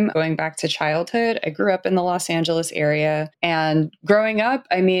time, going back to childhood. I grew up in the Los Angeles area, and growing up,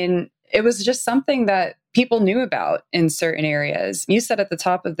 I mean, it was just something that people knew about in certain areas. You said at the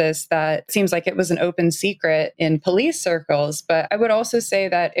top of this that it seems like it was an open secret in police circles, but I would also say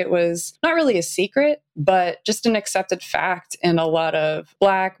that it was not really a secret, but just an accepted fact in a lot of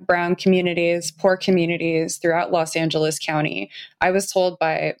Black, brown communities, poor communities throughout Los Angeles County. I was told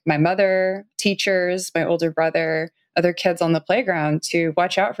by my mother, teachers, my older brother, other kids on the playground to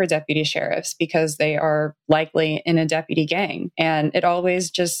watch out for deputy sheriffs because they are likely in a deputy gang. And it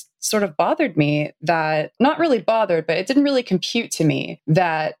always just sort of bothered me that, not really bothered, but it didn't really compute to me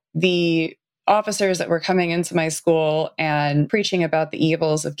that the officers that were coming into my school and preaching about the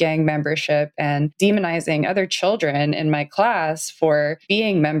evils of gang membership and demonizing other children in my class for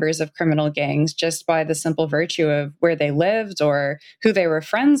being members of criminal gangs just by the simple virtue of where they lived or who they were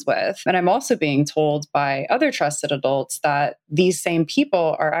friends with. And I'm also being told by other trusted adults that these same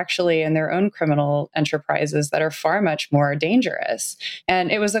people are actually in their own criminal enterprises that are far much more dangerous.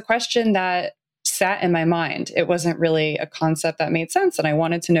 And it was a question that sat in my mind. It wasn't really a concept that made sense, and I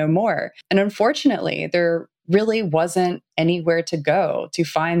wanted to know more. And unfortunately, there really wasn't anywhere to go to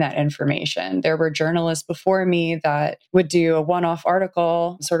find that information. There were journalists before me that would do a one-off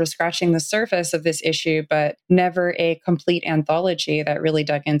article, sort of scratching the surface of this issue, but never a complete anthology that really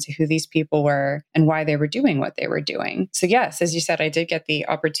dug into who these people were and why they were doing what they were doing. So yes, as you said, I did get the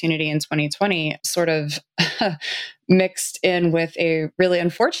opportunity in 2020, sort of mixed in with a really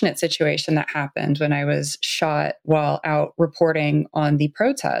unfortunate situation that happened when I was shot while out reporting on the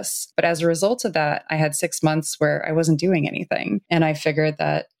protests. But as a result of that, I had 6 months where I wasn't doing anything. And I figured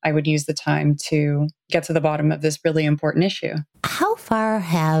that I would use the time to get to the bottom of this really important issue. How far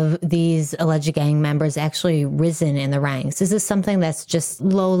have these alleged gang members actually risen in the ranks? Is this something that's just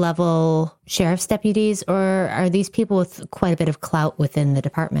low-level sheriff's deputies, or are these people with quite a bit of clout within the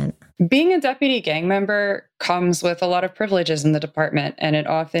department? Being a deputy gang member comes with a lot of privileges in the department, and it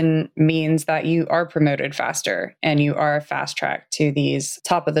often means that you are promoted faster and you are fast-tracked to these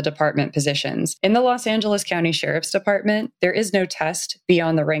top of the department positions. In the Los Angeles County Sheriff's Department, there is no test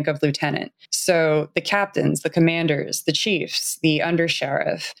beyond the rank of lieutenant. So the captains, the commanders, the chiefs, the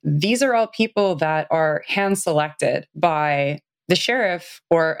undersheriff, these are all people that are hand-selected by the sheriff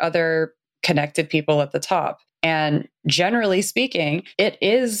or other connected people at the top. And generally speaking, it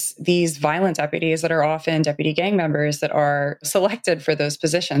is these violent deputies that are often deputy gang members that are selected for those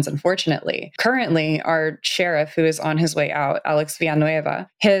positions, unfortunately. Currently, our sheriff, who is on his way out, Alex Villanueva,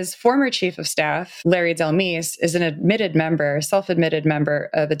 his former chief of staff, Larry Delmise, is an admitted member, self-admitted member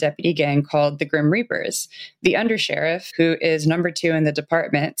of a deputy gang called the Grim Reapers. The undersheriff, who is number 2 in the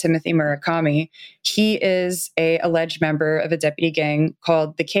department, Timothy Murakami, he is an alleged member of a deputy gang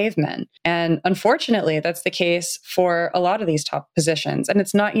called the Cavemen. And unfortunately, that's the case for a lot of these top positions. And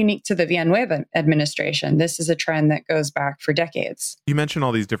it's not unique to the Villanueva administration. This is a trend that goes back for decades. You mentioned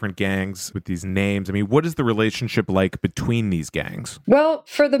all these different gangs with these names. I mean, what is the relationship like between these gangs? Well,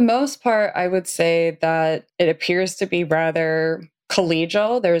 for the most part, I would say that it appears to be rather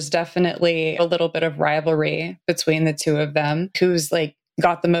collegial. There's definitely a little bit of rivalry between the two of them. Who's like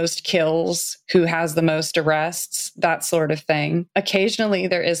got the most kills, who has the most arrests, that sort of thing. Occasionally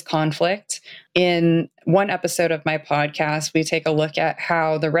there is conflict. In one episode of my podcast, we take a look at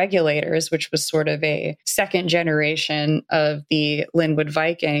how the Regulators, which was sort of a second generation of the Linwood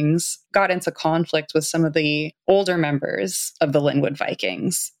Vikings, got into conflict with some of the older members of the Linwood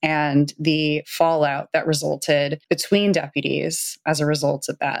Vikings and the fallout that resulted between deputies as a result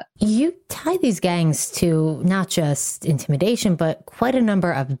of that. You tie these gangs to not just intimidation, but quite a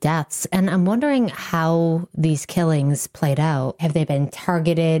number of deaths. And I'm wondering how these killings played out. Have they been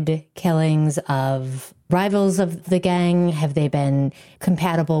targeted killings of rivals of the gang? Have they been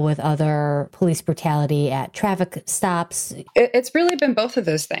compatible with other police brutality at traffic stops? It's really been both of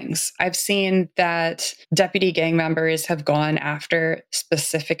those things. I've seen that deputy gang members have gone after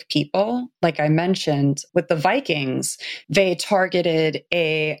specific people. Like I mentioned, with the Vikings, they targeted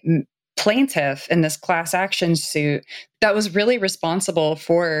a plaintiff in this class action suit that was really responsible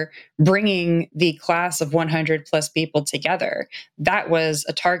for bringing the class of 100 plus people together. That was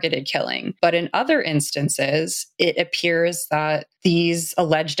a targeted killing. But in other instances, it appears that these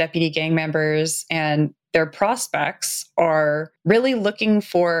alleged deputy gang members and their prospects are really looking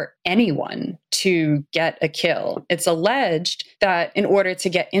for anyone to get a kill. It's alleged that in order to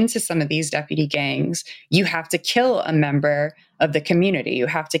get into some of these deputy gangs, you have to kill a member of the community. You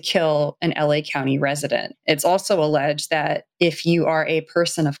have to kill an LA County resident. It's also alleged that if you are a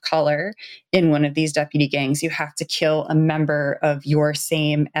person of color in one of these deputy gangs, you have to kill a member of your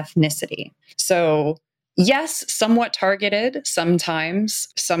same ethnicity. So yes, somewhat targeted sometimes.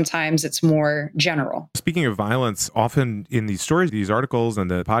 Sometimes it's more general. Speaking of violence, often in these stories, these articles and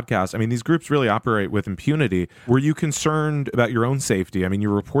the podcast, I mean, these groups really operate with impunity. Were you concerned about your own safety? I mean,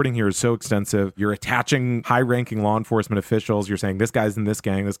 your reporting here is so extensive. You're attaching high-ranking law enforcement officials. You're saying this guy's in this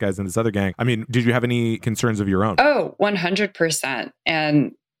gang, this guy's in this other gang. I mean, did you have any concerns of your own? Oh, 100%.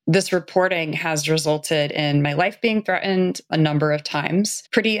 And this reporting has resulted in my life being threatened a number of times.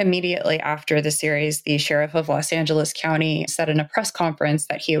 Pretty immediately after the series, the sheriff of Los Angeles County said in a press conference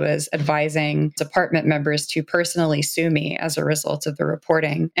that he was advising department members to personally sue me as a result of the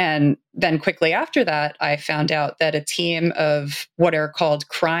reporting. And then quickly after that, I found out that a team of what are called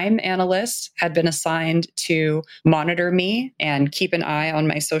crime analysts had been assigned to monitor me and keep an eye on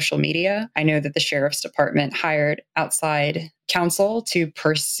my social media. I know that the sheriff's department hired outside counsel to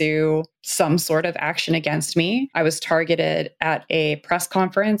pursue some sort of action against me. I was targeted at a press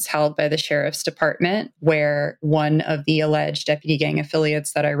conference held by the sheriff's department where one of the alleged deputy gang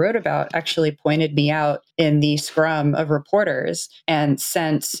affiliates that I wrote about actually pointed me out in the scrum of reporters and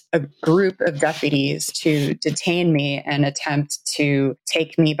sent a group of deputies to detain me and attempt to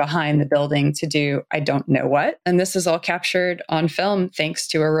take me behind the building to do I don't know what. And this is all captured on film thanks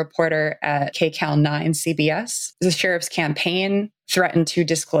to a reporter at KCAL 9 CBS. The sheriff's campaign threatened to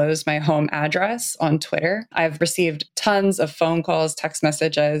disclose my home address on Twitter. I've received tons of phone calls, text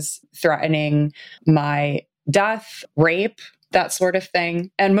messages threatening my death, rape, that sort of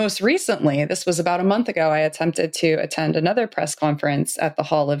thing. And most recently, this was about a month ago, I attempted to attend another press conference at the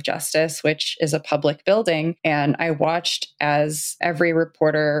Hall of Justice, which is a public building. And I watched as every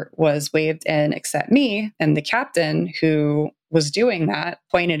reporter was waved in except me, and the captain who was doing that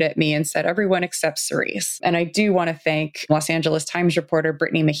pointed at me and said, "Everyone except Cerise." And I do want to thank Los Angeles Times reporter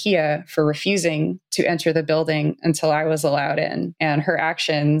Brittany Mejia for refusing to enter the building until I was allowed in. And her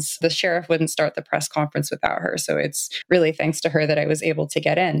actions, the sheriff wouldn't start the press conference without her. So it's really thanks to her that I was able to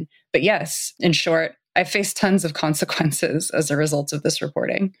get in. But yes, in short, I faced tons of consequences as a result of this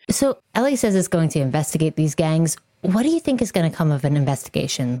reporting. So LA says it's going to investigate these gangs. What do you think is going to come of an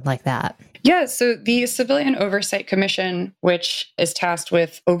investigation like that? Yeah, so the Civilian Oversight Commission, which is tasked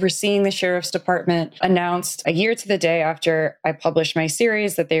with overseeing the sheriff's department, announced a year to the day after I published my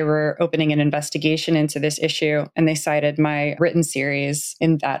series that they were opening an investigation into this issue. And they cited my written series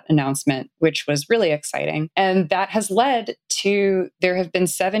in that announcement, which was really exciting. And that has led to, there have been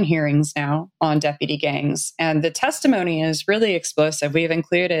 7 hearings now on deputy gangs. And the testimony is really explosive. We've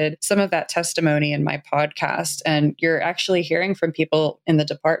included some of that testimony in my podcast. And you're actually hearing from people in the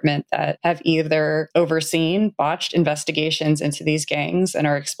department that have either overseen botched investigations into these gangs and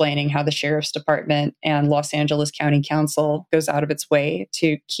are explaining how the sheriff's department and Los Angeles County Council goes out of its way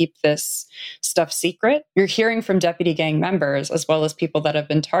to keep this stuff secret. You're hearing from deputy gang members as well as people that have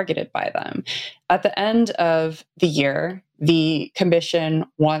been targeted by them. At the end of the year, the commission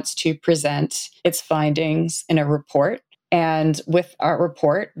wants to present its findings in a report. And with our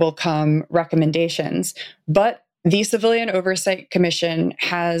report will come recommendations. But the Civilian Oversight Commission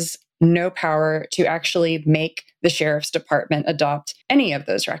has no power to actually make the sheriff's department adopt any of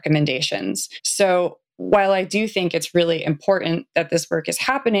those recommendations. So while I do think it's really important that this work is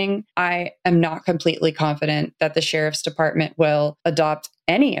happening, I am not completely confident that the Sheriff's Department will adopt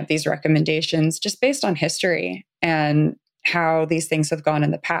any of these recommendations just based on history and how these things have gone in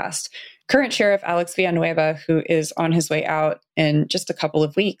the past. Current Sheriff Alex Villanueva, who is on his way out in just a couple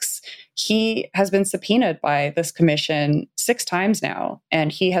of weeks, he has been subpoenaed by this commission 6 times now,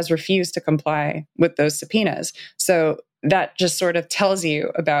 and he has refused to comply with those subpoenas. So that just sort of tells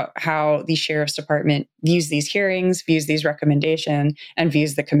you about how the Sheriff's Department views these hearings, views these recommendations, and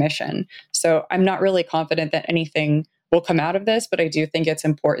views the commission. So I'm not really confident that anything will come out of this, but I do think it's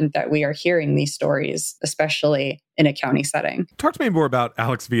important that we are hearing these stories, especially in a county setting. Talk to me more about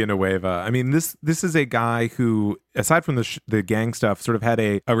Alex Villanueva. I mean, this is a guy who, aside from the gang stuff, sort of had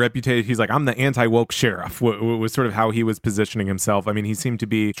a reputation. He's like, I'm the anti-woke sheriff, was sort of how he was positioning himself. I mean, he seemed to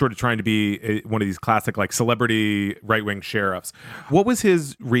be sort of trying to be one of these classic, like, celebrity right-wing sheriffs. What was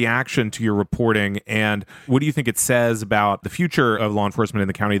his reaction to your reporting, and what do you think it says about the future of law enforcement in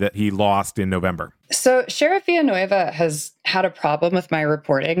the county that he lost in November? So Sheriff Villanueva has had a problem with my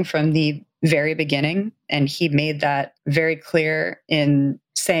reporting from the very beginning, and he made that very clear in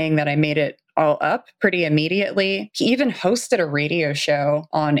saying that I made it all up pretty immediately. He even hosted a radio show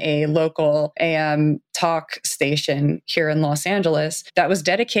on a local AM talk station here in Los Angeles that was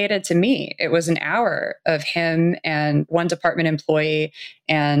dedicated to me. It was an hour of him and one department employee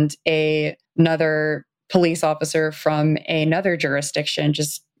and another police officer from another jurisdiction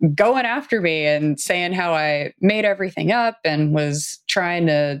just going after me and saying how I made everything up and was trying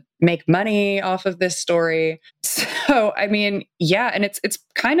to make money off of this story. So, I mean, yeah, and it's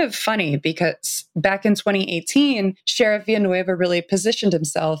kind of funny because back in 2018, Sheriff Villanueva really positioned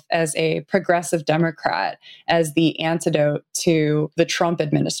himself as a progressive Democrat, as the antidote to the Trump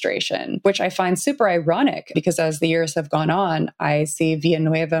administration, which I find super ironic because as the years have gone on, I see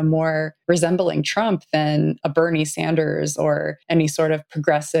Villanueva more resembling Trump than a Bernie Sanders or any sort of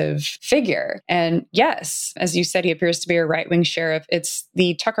progressive figure. And yes, as you said, he appears to be a right-wing sheriff. It's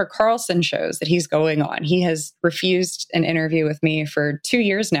the Tucker Carlson shows that he's going on. He has refused an interview with me for 2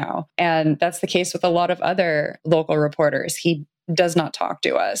 years now. And that's the case with a lot of other local reporters. He does not talk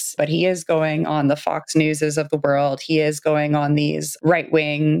to us, but he is going on the Fox Newses of the world. He is going on these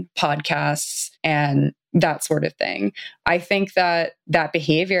right-wing podcasts and that sort of thing. I think that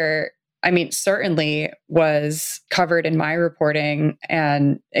behavior, I mean, certainly was covered in my reporting,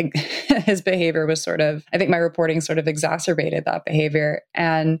 and his behavior was I think my reporting sort of exacerbated that behavior.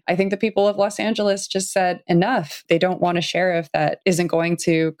 And I think the people of Los Angeles just said enough. They don't want a sheriff that isn't going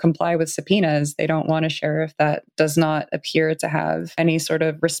to comply with subpoenas. They don't want a sheriff that does not appear to have any sort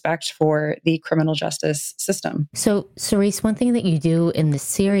of respect for the criminal justice system. So, Cerise, one thing that you do in the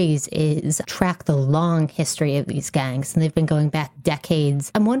series is track the long history of these gangs, and they've been going back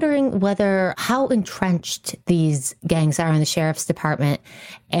decades. I'm wondering how entrenched these gangs are in the Sheriff's Department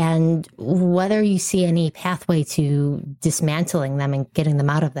and whether you see any pathway to dismantling them and getting them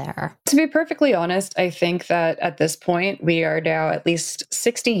out of there. To be perfectly honest, I think that at this point, we are now at least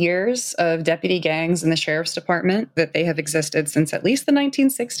 60 years of deputy gangs in the Sheriff's Department, that they have existed since at least the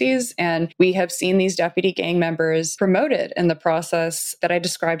 1960s. And we have seen these deputy gang members promoted in the process that I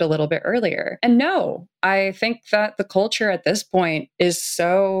described a little bit earlier. And no, I think that the culture at this point is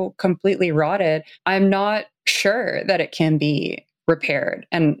so completely rotted. I'm not sure that it can be repaired.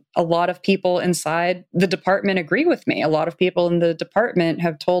 And a lot of people inside the department agree with me. A lot of people in the department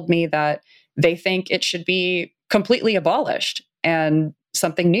have told me that they think it should be completely abolished and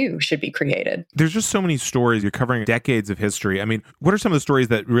something new should be created. There's just so many stories. You're covering decades of history. I mean, what are some of the stories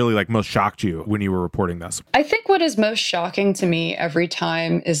that really most shocked you when you were reporting this? I think what is most shocking to me every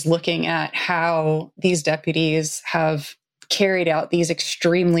time is looking at how these deputies have carried out these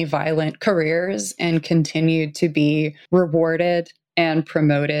extremely violent careers and continued to be rewarded and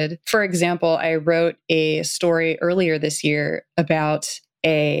promoted. For example, I wrote a story earlier this year about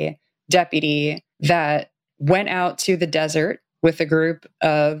a deputy that went out to the desert with a group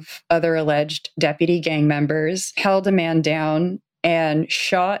of other alleged deputy gang members, held a man down, and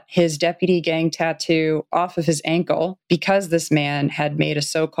shot his deputy gang tattoo off of his ankle because this man had made a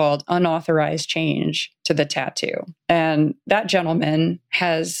so-called unauthorized change to the tattoo. And that gentleman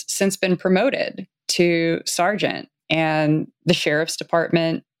has since been promoted to sergeant. And The sheriff's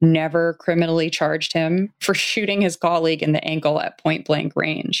department never criminally charged him for shooting his colleague in the ankle at point blank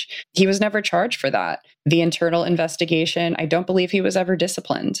range. He was never charged for that. The internal investigation, I don't believe he was ever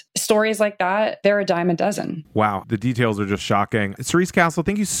disciplined. Stories like that, they're a dime a dozen. Wow, the details are just shocking. Cerise Castle,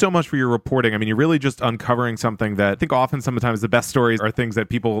 thank you so much for your reporting. I mean, you're really just uncovering something that I think often sometimes the best stories are things that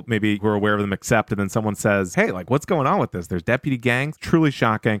people maybe who are aware of them accept, and then someone says, hey, like, what's going on with this? There's deputy gangs. Truly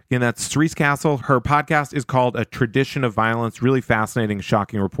shocking. And that's Cerise Castle. Her podcast is called A Tradition of Violence. Really fascinating,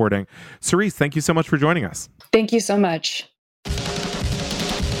 shocking reporting. Cerise, thank you so much for joining us. Thank you so much.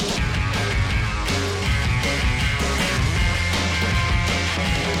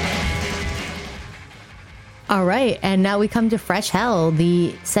 All right, and now we come to Fresh Hell,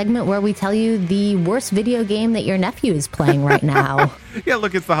 the segment where we tell you the worst video game that your nephew is playing right now. Yeah,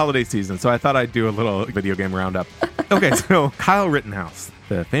 look, it's the holiday season, so I thought I'd do a little video game roundup. Okay, so Kyle Rittenhouse,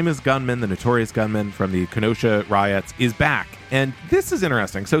 the famous gunman, the notorious gunman from the Kenosha riots, is back. And this is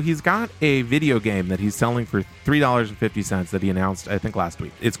interesting. So he's got a video game that he's selling for $3.50 that he announced, I think, last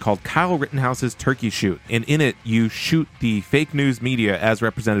week. It's called Kyle Rittenhouse's Turkey Shoot. And in it, you shoot the fake news media as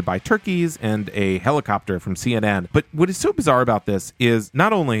represented by turkeys and a helicopter from CNN. But what is so bizarre about this is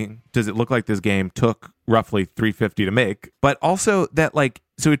not only does it look like this game took roughly $3.50 to make, but also that, like,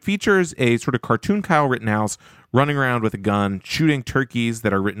 so it features a sort of cartoon Kyle Rittenhouse running around with a gun, shooting turkeys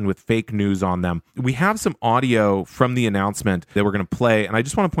that are written with fake news on them. We have some audio from the announcement that we're going to play. And I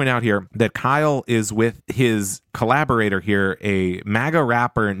just want to point out here that Kyle is with his collaborator here, a MAGA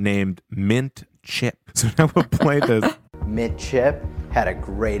rapper named Mint Chip. So now we'll play this. Mint Chip had a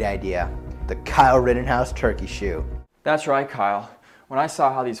great idea. The Kyle Rittenhouse Turkey Shoot. That's right, Kyle. When I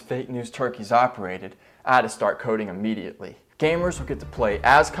saw how these fake news turkeys operated, I had to start coding immediately. Gamers will get to play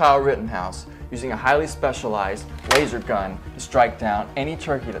as Kyle Rittenhouse using a highly specialized laser gun to strike down any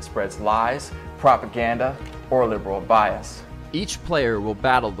turkey that spreads lies, propaganda, or liberal bias. Each player will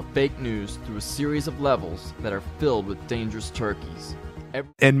battle the fake news through a series of levels that are filled with dangerous turkeys.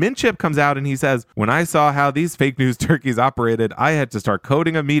 And Mint Chip comes out and he says, when I saw how these fake news turkeys operated, I had to start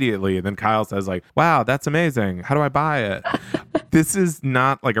coding immediately. And then Kyle says, like, wow, that's amazing. How do I buy it? This is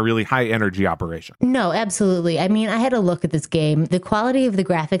not like a really high energy operation. No, absolutely. I mean, I had a look at this game. The quality of the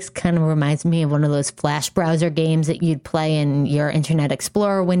graphics kind of reminds me of one of those Flash browser games that you'd play in your Internet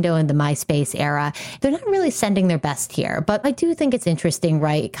Explorer window in the MySpace era. They're not really sending their best here, but I do think it's interesting,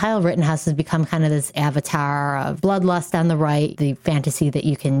 right? Kyle Rittenhouse has become kind of this avatar of bloodlust on the right, the fantasy that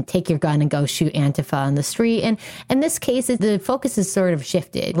you can take your gun and go shoot Antifa on the street. And in this case, the focus is sort of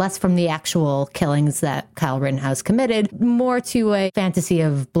shifted, less from the actual killings that Kyle Rittenhouse committed, more to a fantasy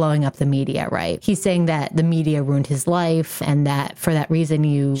of blowing up the media, right? He's saying that the media ruined his life and that for that reason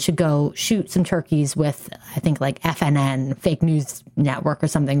you should go shoot some turkeys with, I think, like FNN, fake news network or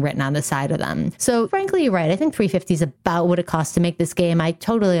something written on the side of them. So frankly, you're right. I think $3.50 is about what it costs to make this game. I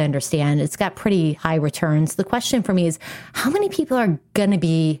totally understand. It's got pretty high returns. The question for me is, how many people are going to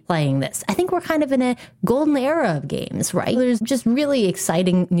be playing this? I think we're kind of in a golden era of games, right? There's just really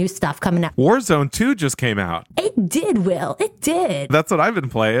exciting new stuff coming out. Warzone 2 just came out. It did, Will. It did. That's what I've been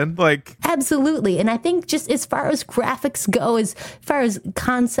playing. Like, absolutely. And I think just as far as graphics go, as far as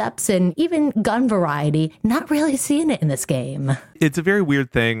concepts and even gun variety, not really seeing it in this game. It's a very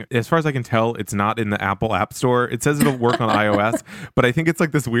weird thing. As far as I can tell, it's not in the Apple App Store. It says it'll work on iOS, but I think it's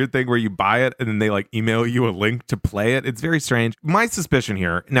like this weird thing where you buy it and then they like email you a link to play it. It's very strange. My suspicion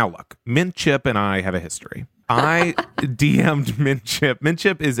here, now look, Mint Chip and I have a history. I DM'd Mint Chip. Mint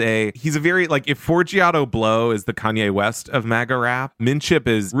Chip is he's a very, like, if Forgiato Blow is the Kanye West of MAGA rap, Mint Chip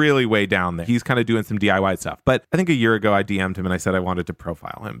is really way down there. He's kind of doing some DIY stuff. But I think a year ago I DM'd him and I said I wanted to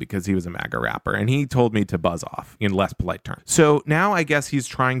profile him because he was a MAGA rapper. And he told me to buzz off in less polite terms. So now I guess he's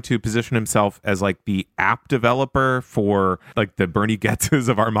trying to position himself as like the app developer for like the Bernie Goetzes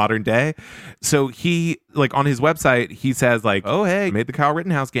of our modern day. So he, like, on his website, he says like, oh, hey, I made the Kyle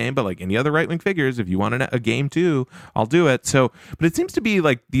Rittenhouse game, but like any other right-wing figures, if you want a game too, I'll do it. So, but it seems to be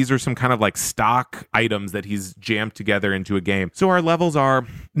like these are some kind of like stock items that he's jammed together into a game. So our levels are,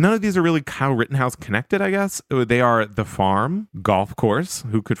 none of these are really Kyle Rittenhouse connected, I guess. They are the farm, golf course.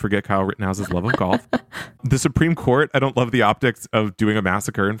 Who could forget Kyle Rittenhouse's love of golf? The Supreme Court. I don't love the optics of doing a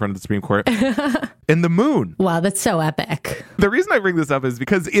massacre in front of the Supreme Court. And the moon. Wow, that's so epic. The reason I bring this up is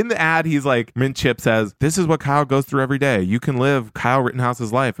because in the ad, he's like, Mint Chip says, this is what Kyle goes through every day. You can live Kyle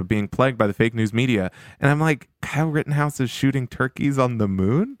Rittenhouse's life of being plagued by the fake news media. And I'm like, Kyle Rittenhouse is shooting turkeys on the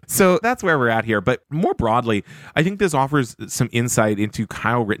moon? So that's where we're at here. But more broadly, I think this offers some insight into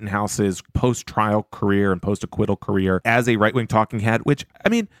Kyle Rittenhouse's post-trial career and post-acquittal career as a right-wing talking head, which, I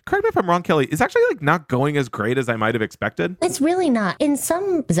mean, correct me if I'm wrong, Kelly, is actually like not going as great as I might have expected. It's really not. In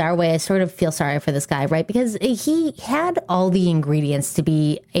some bizarre way, I sort of feel sorry for this guy, right? Because he had all the ingredients to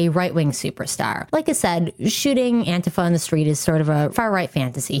be a right-wing superstar. Like I said, shooting Antifa on the street is sort of a far-right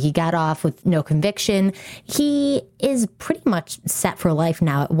fantasy. He got off with no conviction. He is pretty much set for life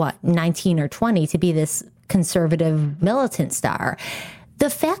now at, 19 or 20 to be this conservative militant star. The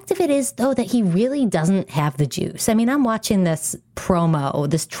fact of it is, though, that he really doesn't have the juice. I mean, I'm watching this promo,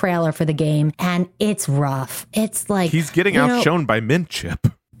 this trailer for the game, and it's rough. It's like... He's getting outshone by Mint Chip.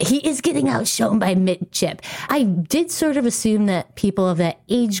 He is getting outshone by Mint Chip. I did sort of assume that people of that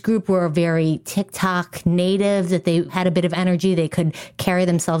age group were very TikTok native, that they had a bit of energy, they could carry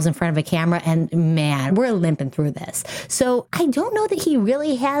themselves in front of a camera, and man, we're limping through this. So I don't know that he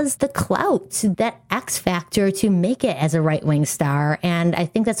really has the clout, that X factor to make it as a right-wing star. And I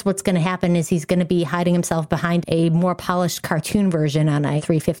think that's what's going to happen is he's going to be hiding himself behind a more polished cartoon version on a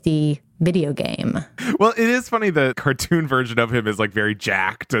 350 video game. Well, it is funny, the cartoon version of him is like very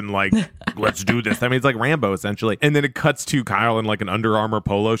jacked and like, let's do this. I mean, it's like Rambo essentially. And then it cuts to Kyle in like an Under Armour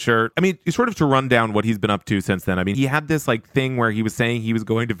polo shirt. I mean, sort of to run down what he's been up to since then. I mean, he had this like thing where he was saying he was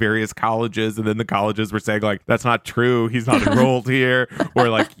going to various colleges, and then the colleges were saying like, that's not true. He's not enrolled here. Or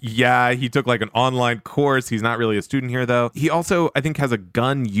like, yeah, he took like an online course. He's not really a student here though. He also, I think, has a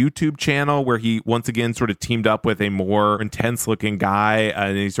gun YouTube channel where he once again sort of teamed up with a more intense looking guy.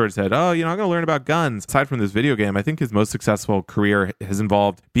 And he sort of said, oh, I'm going to learn about guns. Aside from this video game, I think his most successful career has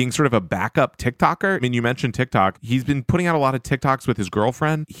involved being sort of a backup TikToker. I mean, you mentioned TikTok. He's been putting out a lot of TikToks with his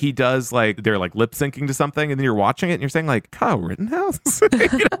girlfriend. He does like, they're like lip syncing to something, and then you're watching it and you're saying like, Kyle Rittenhouse? Is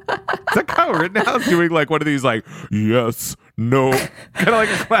that Kyle Rittenhouse doing like one of these like, yes, no, kind of like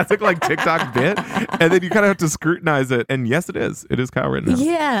a classic like TikTok bit? And then you kind of have to scrutinize it. And yes, it is. It is Kyle Rittenhouse.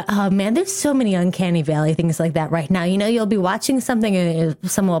 Yeah. Oh man, there's so many uncanny valley things like that right now. You know, you'll be watching something and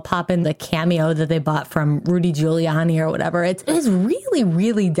someone will pop in the cameo that they bought from Rudy Giuliani or whatever. It's really,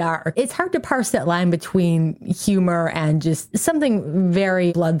 really dark. It's hard to parse that line between humor and just something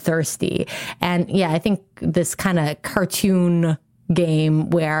very bloodthirsty. And yeah, I think this kind of cartoon game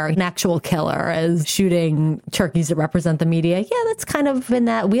where an actual killer is shooting turkeys that represent the media, yeah, that's kind of in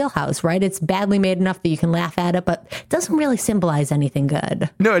that wheelhouse, right? It's badly made enough that you can laugh at it, but it doesn't really symbolize anything good.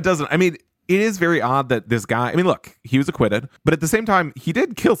 No, it doesn't. I mean, it is very odd that this guy, I mean, look, he was acquitted, but at the same time, he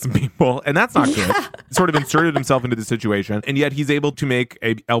did kill some people, and that's not good. Sort of inserted himself into the situation, and yet he's able to make,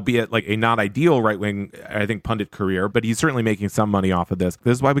 albeit like a not ideal right-wing, I think, pundit career, but he's certainly making some money off of this.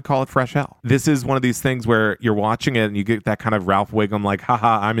 This is why we call it fresh hell. This is one of these things where you're watching it and you get that kind of Ralph Wiggum, like,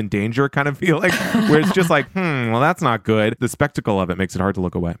 haha, I'm in danger kind of feeling, where it's just like, well, that's not good. The spectacle of it makes it hard to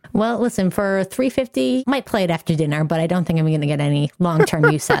look away. Well, listen, for $3.50, might play it after dinner, but I don't think I'm going to get any long-term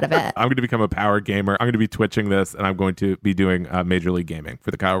use out of it. I'm going to become a power gamer. I'm going to be twitching this, and I'm going to be doing Major League Gaming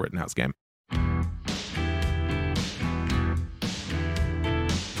for the Kyle Rittenhouse game.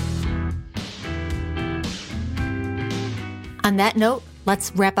 On that note,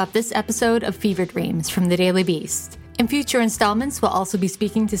 let's wrap up this episode of Fever Dreams from the Daily Beast. In future installments, we'll also be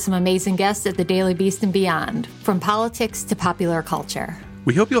speaking to some amazing guests at the Daily Beast and beyond, from politics to popular culture.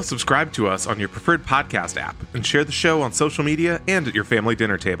 We hope you'll subscribe to us on your preferred podcast app and share the show on social media and at your family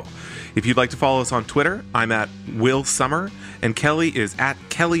dinner table. If you'd like to follow us on Twitter, I'm at Will Summer, and Kelly is at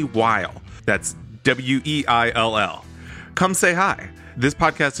Kelly Weil. That's Weill. Come say hi. This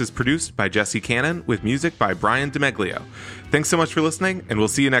podcast is produced by Jesse Cannon with music by Brian DeMeglio. Thanks so much for listening, and we'll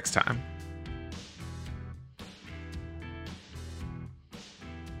see you next time.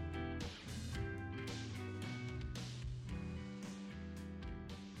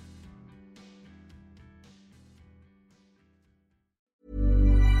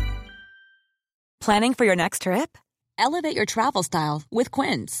 Planning for your next trip? Elevate your travel style with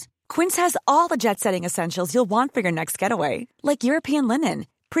Quince. Quince has all the jet-setting essentials you'll want for your next getaway, like European linen,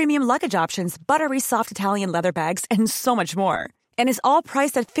 premium luggage options, buttery soft Italian leather bags, and so much more. And is all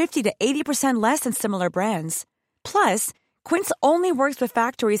priced at 50 to 80% less than similar brands. Plus, Quince only works with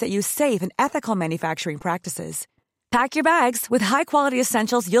factories that use safe and ethical manufacturing practices. Pack your bags with high-quality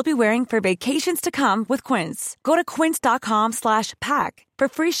essentials you'll be wearing for vacations to come with Quince. Go to quince.com/pack for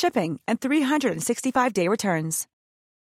free shipping and 365-day returns.